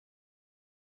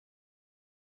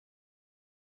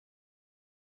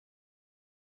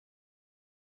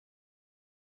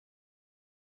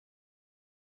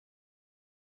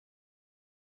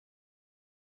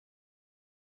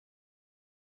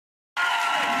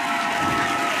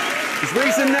It's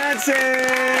Rhys and Nancy!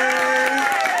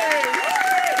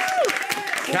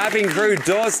 Cabin crew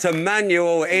doors to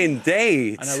manual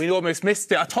indeed. I know, we almost missed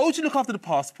it. I told you to look after the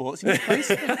passports. You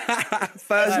misplaced it.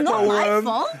 First It's not my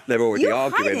fault. They're already You're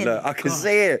arguing. hiding. Look, I can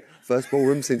see it. First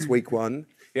ballroom since week 1.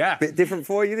 Yeah. Bit different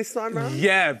for you this time round?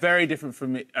 Yeah, very different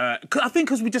from me. I think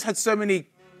because we just had so many...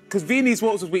 Because Viennese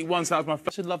Waltz was week 1, so that was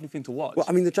such a lovely thing to watch. Well,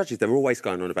 I mean, the judges, they're always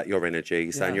going on about your energy,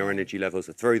 saying your energy levels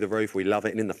are through the roof. We love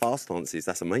it. And in the fast dances,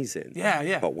 that's amazing. Yeah,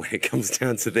 yeah. But when it comes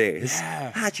down to this,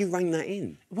 how do you rein that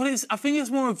in? Well, I think it's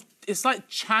more of... It's like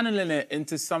channeling it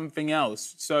into something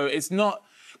else. So it's not...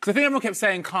 Because I think everyone kept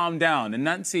saying, calm down. And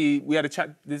Nancy, we had a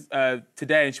chat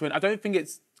today, and she went, I don't think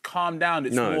it's calm down.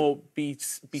 It's more be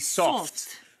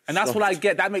soft. And that's what I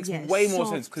get. That makes way more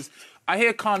sense. Because I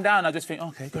hear calm down, I just think,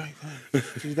 OK, go,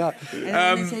 do that. And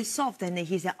then they say soft, and then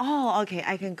he said, oh, OK,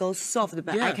 I can go soft,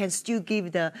 but I can still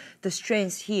give the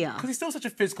strength here. Because it's still such a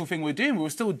physical thing we're doing. We're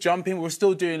still jumping, we're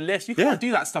still doing lifts. You can't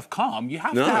do that stuff calm. You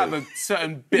have to have a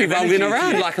certain bit of energy. You're rolling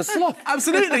around like a sloth.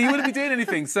 Absolutely, you wouldn't be doing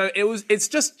anything. So it's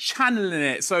just channeling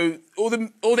it. So all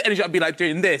the energy I'd be like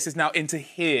doing this is now into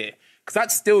here. Because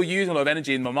that's still using a lot of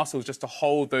energy in my muscles just to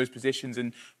hold those positions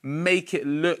and make it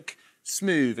look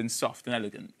smooth and soft and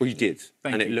elegant. Well, you did.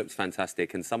 Thank and you. It looked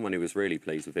fantastic. And someone who was really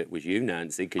pleased with it was you,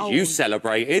 Nancy, because you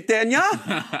celebrated, didn't you?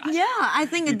 Yeah, I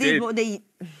think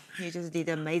he just did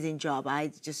an amazing job.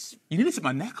 You nearly took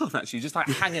my neck off, actually, just like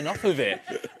hanging off of it,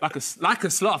 like a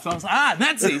sloth. I was like,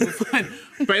 Nancy, we're fine.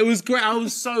 But it was great. I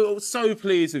was so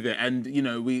pleased with it. And, you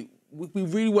know, we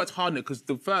really worked hard on it because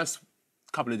the first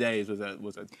couple of days was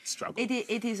a struggle.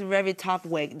 It is a very tough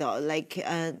week though, like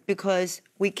because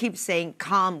we keep saying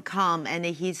calm, and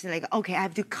he's like, okay, I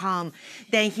have to calm.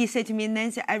 Then he said to me,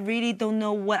 Nancy, I really don't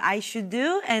know what I should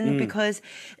do, and because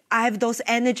I have those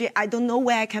energy, I don't know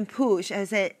where I can push. I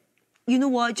said, you know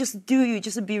what? Just do you.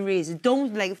 Just be Rhys.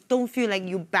 Don't feel like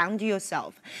you bound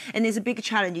yourself. And it's a big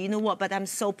challenge. You know what? But I'm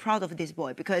so proud of this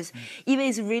boy because even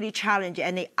it's really challenging,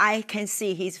 and I can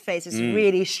see his face is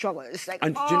really struggling. It's like,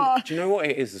 and do you know what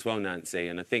it is as well, Nancy?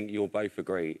 And I think you'll both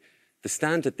agree. The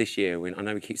standard this year, I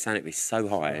know we keep saying it, but it's so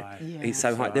high. It's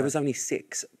so high. There was only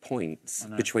 6 points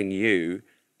between you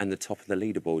and the top of the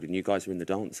leaderboard, and you guys are in the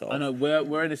dance off. I know.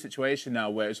 We're in a situation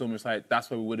now where it's almost like that's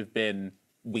where we would have been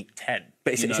week 10.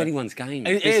 But it's anyone's game.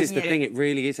 This is the thing, it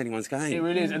really is anyone's game. It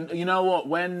really is. And you know what?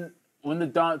 When the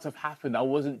dance-off happened, I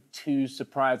wasn't too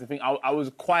surprised. I think I was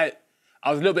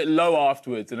a little bit low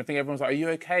afterwards, and I think everyone's like, are you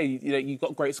okay? You know, you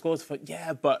got great scores. I thought,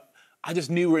 yeah, but I just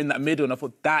knew we're in that middle, and I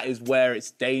thought that is where it's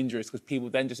dangerous, because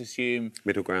people then just assume...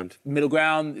 Middle ground. Middle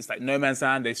ground, it's like no man's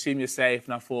land, they assume you're safe,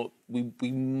 and I thought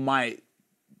we might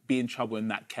be in trouble in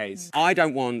that case. I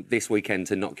don't want this weekend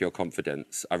to knock your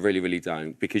confidence. I really, really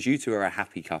don't, because you two are a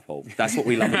happy couple. That's what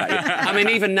we love about you. I mean,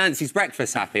 even Nancy's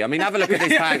breakfast happy. I mean, have a look at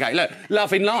this pancake. Look,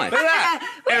 loving life. Look at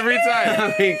that, every time.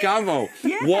 I mean, come on.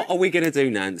 Yeah. What are we going to do,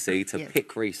 Nancy, to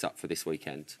pick Rhys up for this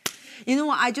weekend? You know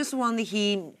what? I just want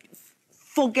him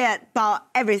forget about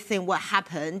everything what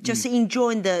happened, just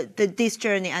enjoying this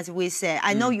journey, as we said.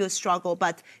 I know you struggle,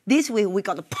 but this week we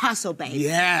got a puzzle, babe.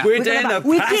 Yeah, we're doing the puzzle.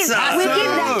 We give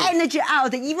that energy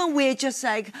out. Even we're just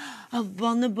like a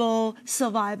vulnerable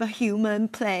survivor human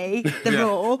play the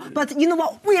role. But you know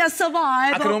what? We are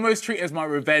survivors. I can almost treat it as my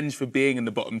revenge for being in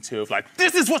the bottom 2 of like,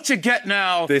 this is what you get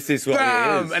now. This is what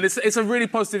it is. And it's a really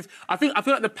positive... I feel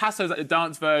like the passo is like the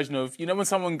dance version of, you know, when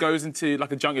someone goes into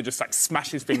like a jungle, just like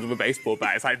smashes things with a baseball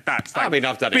bat. It's like that. It's like, I mean,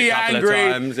 I've done it a couple of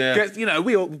times, yeah. You know,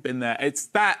 we all been there.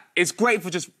 It's great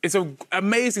for it's an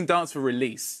amazing dance for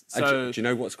release. So do you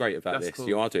know what's great about this? Cool.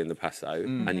 You are doing the passo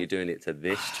and you're doing it to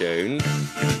this tune.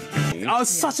 Oh,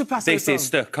 such a passo This song. is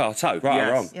staccato, right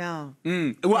or wrong? Yeah.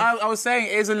 Well, I was saying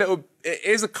it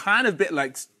is a kind of bit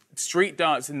like street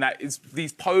dance in that it's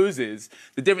these poses.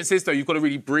 The difference is, though, you've got to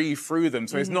really breathe through them.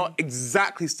 So it's not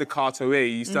exactly staccato-y.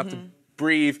 You still have to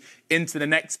breathe into the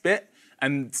next bit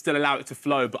and still allow it to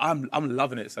flow. But I'm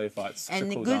loving it so far. It's such a cool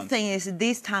And the good dance. thing is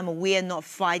this time we are not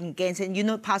fighting against it. You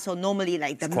know, passo normally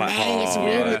like the quite man is hard,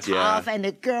 really tough and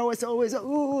the girl is always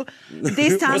ooh.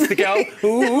 This time What's the girl?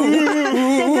 Ooh.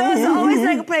 the girl's always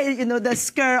like play, you know, the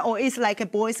skirt or it's like a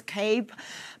boy's cape.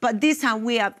 But this time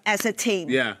we are as a team.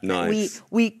 Yeah. Nice.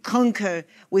 We conquer,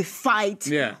 we fight.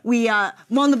 Yeah. We are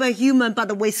vulnerable human,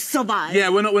 but we survive. Yeah,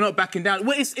 we're not backing down.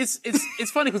 Well,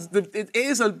 it's funny because it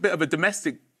is a bit of a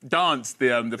domestic dance,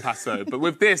 the passo, but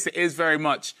with this it is very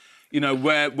much, you know,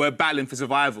 we're battling for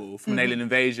survival from an alien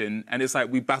invasion, and it's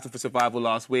like we battled for survival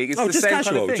last week. It's the just same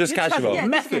casual, kind of thing. just casual. Yeah,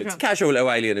 Method. Casual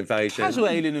little alien invasion. Casual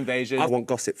alien invasion. I want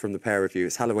gossip from the pair of you.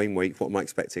 It's Halloween week. What am I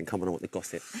expecting? Come on, I want the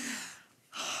gossip.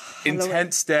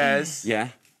 Intense stares. Yeah.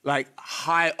 Like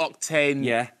high octane.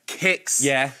 Yeah. Kicks.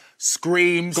 Yeah.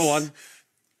 screams. Go on.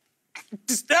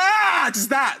 Just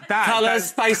that.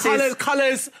 Colours, faces.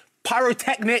 Colours,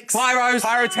 pyrotechnics.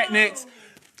 Pyrotechnics.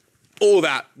 All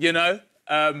that, you know?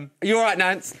 You all right,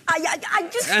 Nance? I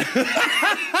just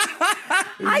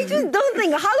don't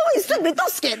think Halloween should be.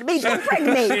 Don't scare me. Don't prank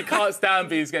me. She can't stand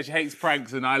being scared. She hates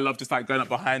pranks, and I love just like going up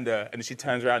behind her, and she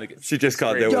turns around and gets. She just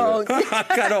can't deal with it. I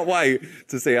cannot wait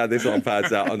to see how this one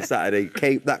pans out on Saturday.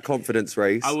 Keep that confidence,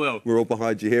 Rhys. I will. We're all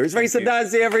behind you here. It's Rhys and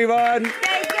Nancy, everyone.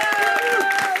 Thank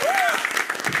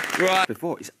you. Right.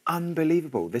 Before, it's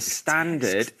unbelievable. The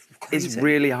standard is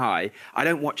really high. I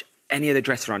don't watch any of the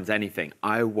dress runs, anything.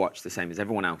 I watch the same as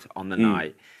everyone else on the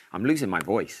night. I'm losing my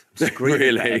voice. I'm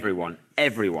screaming for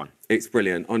everyone. It's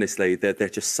brilliant. Honestly, they're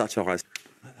just such a high...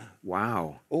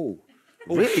 Wow. Oh.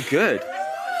 Really good.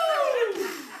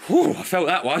 Ooh, I felt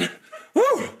that one.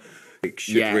 Ooh. It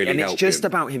should really and help it's just him.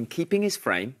 about him keeping his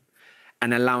frame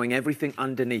and allowing everything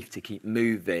underneath to keep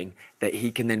moving, that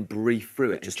he can then breathe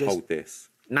through it. Just hold this.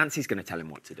 Nancy's going to tell him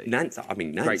what to do. Nancy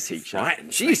Great teacher.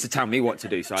 She used to tell me what to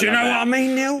do, so Do you know what I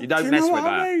mean, Neil? You don't Do mess know with what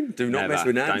her. I mean? Do not mess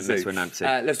with Nancy. Don't mess with Nancy.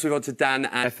 Let's move on to Dan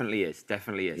and... Definitely is.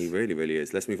 He really, really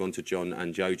is. Let's move on to John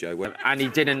and Jojo. And he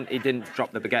didn't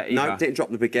drop the baguette either. No, didn't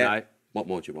drop the baguette. No. What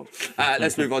more do you want?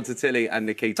 Let's move on to Tilly and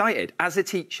Nikita. Excited. As a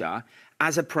teacher,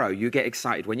 as a pro, you get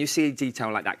excited when you see a detail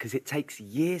like that, because it takes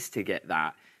years to get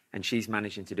that, and she's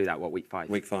managing to do that, week 5?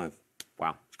 Week 5.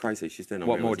 Wow. It's crazy. She's doing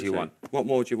What more do you want? What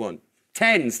more do you want?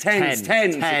 Tens. We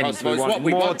want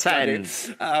more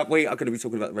tens. We are going to be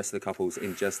talking about the rest of the couples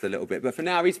in just a little bit. But for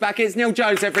now, he's back. It's Neil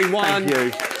Jones, everyone.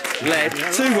 Thank you. Led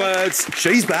 2 words.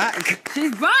 She's back.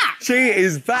 She's back. She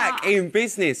is back in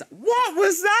business. What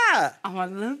was that? Oh, I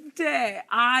loved it.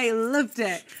 I loved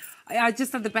it. I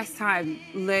just had the best time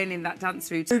learning that dance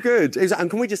routine. So good. And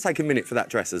can we just take a minute for that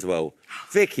dress as well?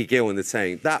 Vicky Gill and the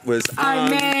team. That was I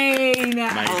mean,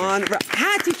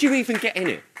 how did you even get in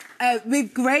it?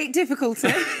 with great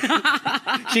difficulty.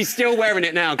 She's still wearing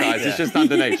it now, guys. It's just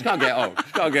underneath. She can't get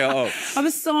it off. I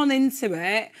was sewn into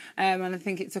it, and I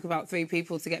think it took about 3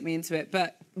 people to get me into it,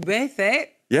 but worth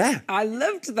it. Yeah. I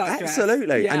loved that dress.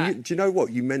 Absolutely. Yeah. And do you know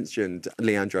what? You mentioned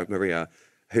Leandra and Maria,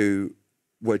 who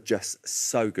were just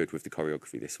so good with the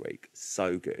choreography this week.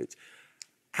 So good.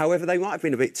 However, they might have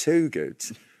been a bit too good,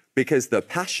 because the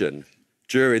passion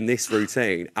during this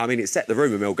routine, I mean, it set the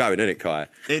rumour mill going, didn't it, Kai?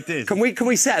 It did. Can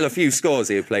we settle a few scores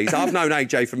here, please? I've known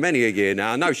AJ for many a year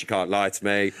now. I know she can't lie to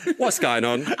me. What's going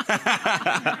on?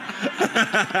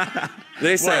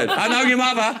 Listen, I know your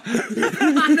mother.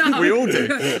 I know. We all do.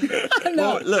 I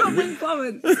know. Well, look, I'm in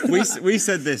Florence. we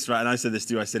said this, right, and I said this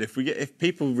to you. I said, if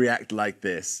people react like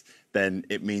this, then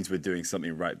it means we're doing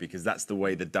something right, because that's the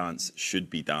way the dance should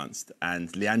be danced.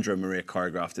 And Leandra and Maria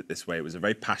choreographed it this way. It was a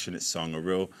very passionate song, a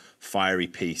real fiery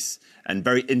piece, and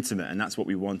very intimate, and that's what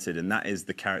we wanted, and that is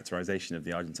the characterization of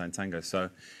the Argentine tango. So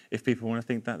if people want to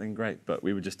think that, then great, but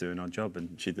we were just doing our job,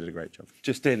 and she did a great job.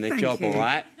 Just doing their job, you. all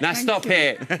right? Now stop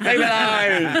it. Leave it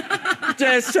alone.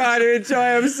 Just trying to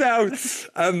enjoy himself.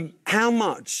 How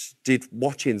much did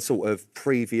watching sort of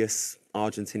previous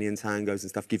Argentinian tangos and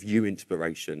stuff give you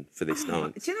inspiration for this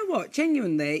dance? Do you know what?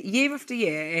 Genuinely, year after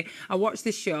year, I watch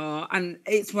this show and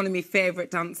it's one of my favourite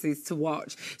dances to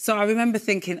watch. So I remember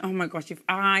thinking, oh my gosh, if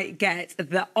I get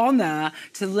the honour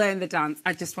to learn the dance,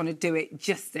 I just want to do it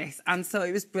justice. And so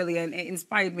it was brilliant. It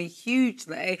inspired me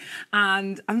hugely.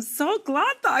 And I'm so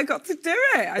glad that I got to do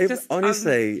it.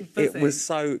 Honestly, it was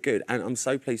so good. And I'm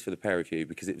so pleased for the pair of you,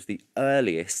 because it was the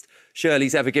earliest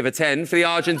Shirley's ever give a 10 for the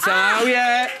Argentine. Oh,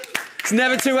 yeah. It's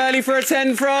never too early for a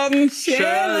 10 from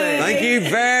Shirley. Thank you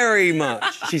very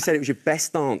much. She said it was your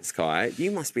best dance, Kai.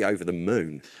 You must be over the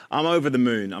moon. I'm over the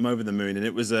moon. And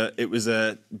it was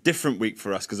a different week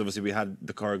for us, because obviously we had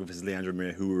the choreographers Leandra and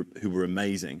Maria who were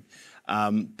amazing.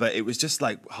 But it was just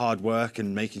like hard work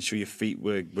and making sure your feet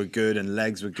were good and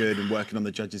legs were good and working on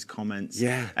the judges' comments.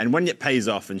 Yeah. And when it pays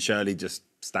off and Shirley just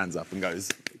stands up and goes...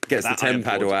 Gets the 10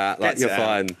 paddle out, like, you're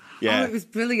fine. Yeah. Oh, it was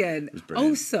brilliant.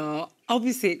 Also,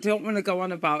 obviously, don't want to go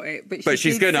on about it, but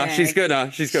she's gonna. She's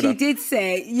gonna. She did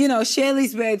say, you know,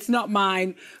 Shirley's words, not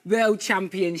mine, world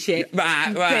championship. Right.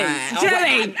 Do you know what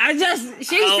I mean?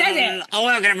 She said it. I'm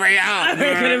not gonna bring it up. I'm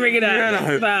not going to bring it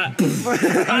up. But that's what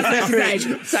she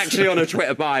said. It's actually on a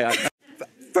Twitter bio.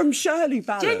 From Shirley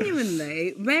Ballard.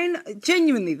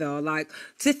 Genuinely though, like,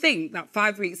 to think that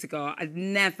 5 weeks ago I'd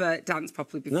never danced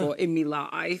properly before in my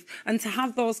life, and to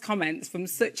have those comments from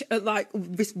such a, like,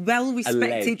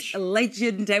 well-respected,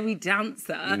 legendary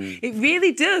dancer, it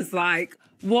really does, like,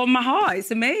 warmed my heart.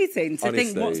 It's amazing to think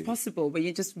Honestly. what's possible when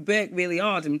you just work really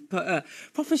hard and put a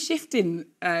proper shift in,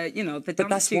 the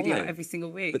dance studio every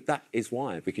single week. But that is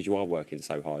why, because you are working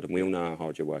so hard, and we all know how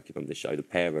hard you're working on this show, the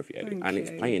pair of you, Thank and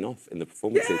it's you. paying off in the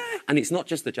performances. Yeah. And it's not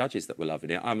just the judges that were loving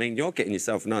it. I mean, you're getting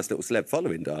yourself a nice little celeb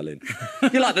following, darling.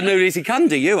 You're like the new Lizzie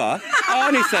Cundy, you are.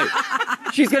 Honestly.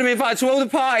 She's going to be invited to all the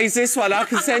parties, this one, I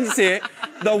can sense it.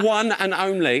 The one and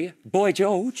only Boy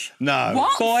George. No.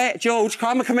 What? Boy George,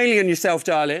 calm a chameleon yourself,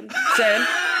 darling. Sen,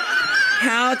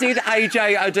 how did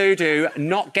AJ Odudu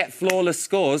not get flawless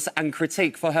scores and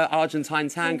critique for her Argentine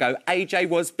tango? AJ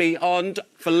was beyond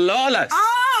flawless.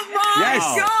 Oh my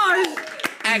Yes. gosh!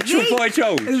 Actual Boy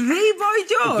George. The Boy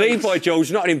George. The Boy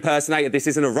George, not an impersonator. This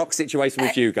isn't a rock situation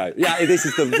with Hugo. Yeah, this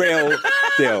is the real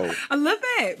deal. I love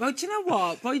it. Well, do you know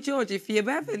what? Boy George, if you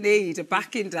ever need a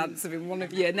backing dancer in one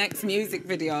of your next music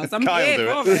videos, I'm Kyle here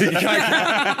do for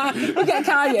it. Look at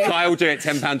Kyle. Kyle will do it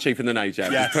 £10 cheaper than AJ.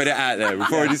 Yes. Just put it out there.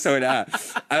 We've already sorted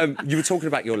it out. You were talking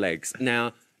about your legs.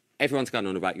 Now, everyone's going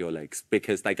on about your legs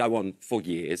because they go on for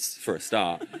years, for a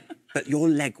start. But your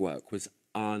leg work was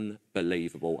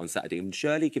unbelievable on Saturday. And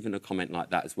Shirley giving a comment like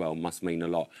that as well must mean a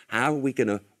lot. How are we going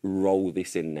to roll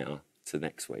this in now to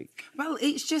next week? Well,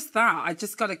 it's just that. I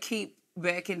just got to keep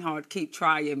working hard, keep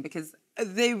trying, because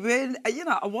they really,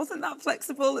 I wasn't that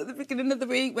flexible at the beginning of the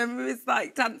week when we was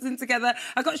like dancing together.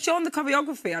 I got shown the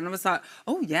choreography and I was like,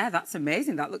 oh yeah, that's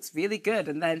amazing. That looks really good.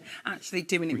 And then actually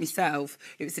doing it myself,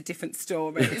 it was a different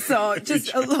story. So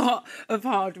just a lot of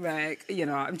hard work.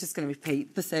 I'm just going to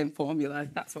repeat the same formula.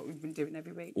 That's what we've been doing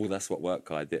every week. Well, that's what work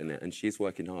guide, didn't it? And she's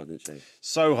working hard, isn't she?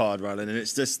 So hard, Rylan, and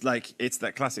it's just like, it's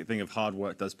that classic thing of hard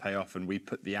work does pay off, and we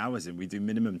put the hours in. We do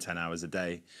minimum 10 hours a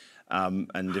day.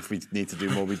 And if we need to do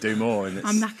more, we do more. And it's,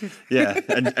 I'm knackered. Yeah,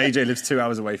 and AJ lives 2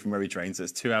 hours away from where we train, so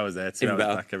it's 2 hours there, 2 Even hours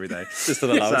better. back every day. Just for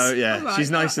the loves. So, yeah, like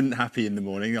she's nice that. and happy in the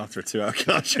morning after a 2-hour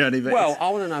car journey. But Well, I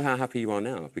want to know how happy you are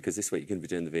now, because this week you're going to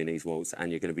be doing the Viennese waltz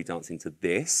and you're going to be dancing to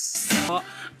this.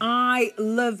 I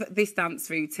love this dance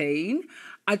routine.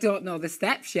 I don't know the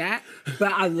steps yet,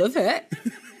 but I love it.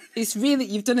 It's really,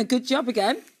 you've done a good job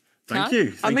again. thank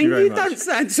you. I Thank mean, you very you much. don't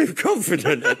sound too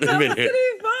confident at the It's minute. gonna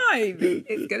be fine.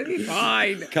 It's gonna be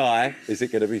fine. Kai, is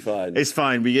it going to be fine? It's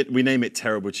fine. We name it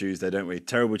Terrible Tuesday, don't we?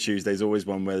 Terrible Tuesday is always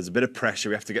one where there's a bit of pressure.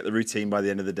 We have to get the routine by the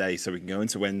end of the day so we can go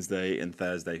into Wednesday and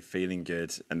Thursday feeling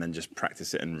good and then just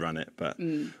practice it and run it. But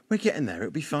we're getting there.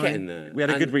 It'll be fine. Getting there. We had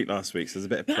a good And- week last week, so there's a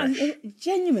bit of Yeah, pressure. and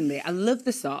genuinely, I love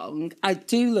the song. I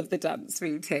do love the dance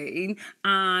routine,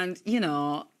 and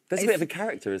There's a bit of a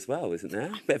character as well, isn't there?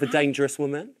 A bit of a dangerous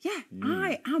woman. yeah,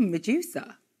 I am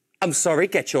Medusa. I'm sorry,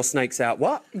 get your snakes out.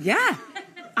 What? Yeah,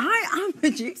 I am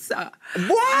Medusa.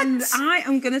 What? And I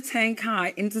am going to turn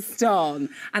Kai into stone,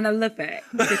 and I love it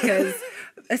because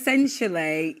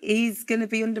essentially he's going to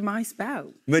be under my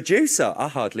spell. Medusa, I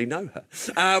hardly know her.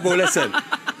 Well, listen,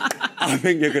 I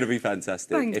think you're going to be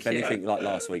fantastic. Thank if you. anything like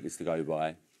last week is to go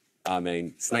by. I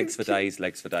mean, snakes for days,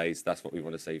 legs for days. That's what we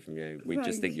want to see from you. We just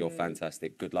Thank think you're you.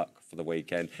 fantastic. Good luck for the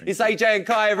weekend. It's AJ and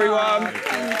Kai, everyone.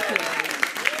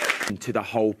 To the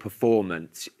whole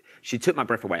performance, she took my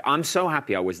breath away. I'm so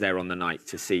happy I was there on the night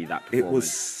to see that performance. It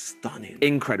was stunning.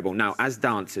 Incredible. Now, as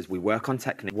dancers, we work on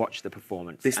technique, watch the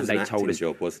performance. This was and an acting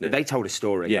job, wasn't it? They told a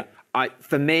story. Yeah.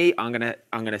 For me, I'm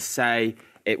gonna say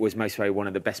it was most probably one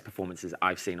of the best performances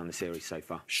I've seen on the series so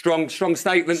far. Strong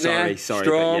statement there. Sorry,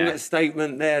 Strong but yeah.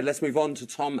 statement there. Let's move on to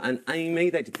Tom and Amy.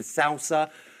 They did the salsa.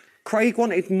 Craig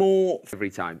wanted more. Every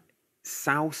time.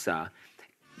 Salsa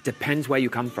depends where you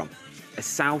come from. A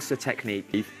salsa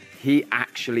technique, he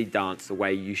actually danced the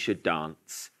way you should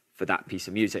dance for that piece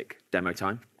of music. Demo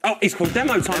time. Oh, it's called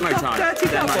demo time. Demo time. Dirty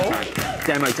Demo double. time.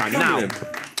 Demo time. Come Now, on.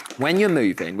 when you're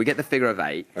moving, we get the figure of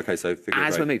 8. Okay, so figure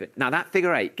As eight. we're moving. Now, that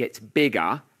figure 8 gets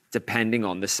bigger depending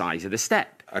on the size of the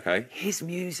step. Okay. His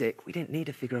music, we didn't need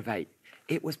a figure of 8.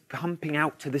 It was pumping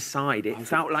out to the side. It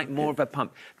felt like more of a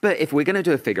pump. But if we're going to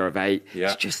do a figure of 8, Yeah.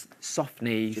 it's just soft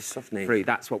knees. Just soft knee. Free.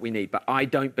 That's what we need. But I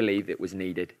don't believe it was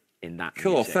needed in that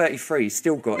Cool, music. 33,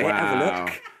 still got it. Have a Wow.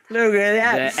 look. Look at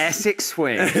that. The Essex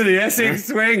swing. The Essex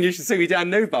swing. You should see me down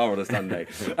New Bar on a Sunday.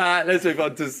 Let's move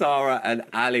on to Sarah and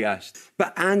Aliash.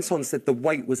 But Anton said the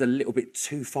weight was a little bit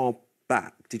too far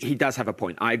back. Did He you? does have a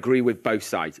point. I agree with both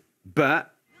sides.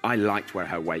 But I liked where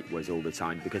her weight was all the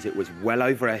time because it was well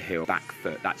over her heel, back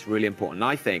foot. That's really important. And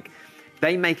I think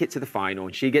they make it to the final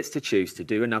and she gets to choose to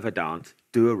do another dance,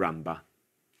 do a rumba.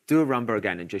 Do a rumba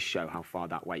again and just show how far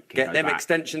that weight can Get go them back.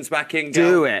 extensions back in,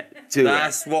 Do girl. it. Do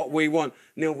That's what we want.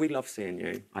 Neil, we love seeing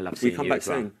you. I love Will seeing you come you back as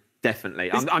well. soon?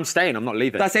 Definitely. I'm staying. I'm not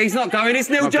leaving. That's it. He's not going. It's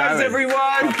Neil Not Jones, going. everyone.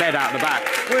 Got bed out the back.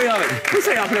 We love it. We'll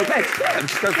set up a little bed.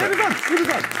 Just go for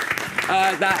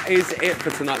it. That is it for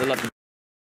tonight. The Love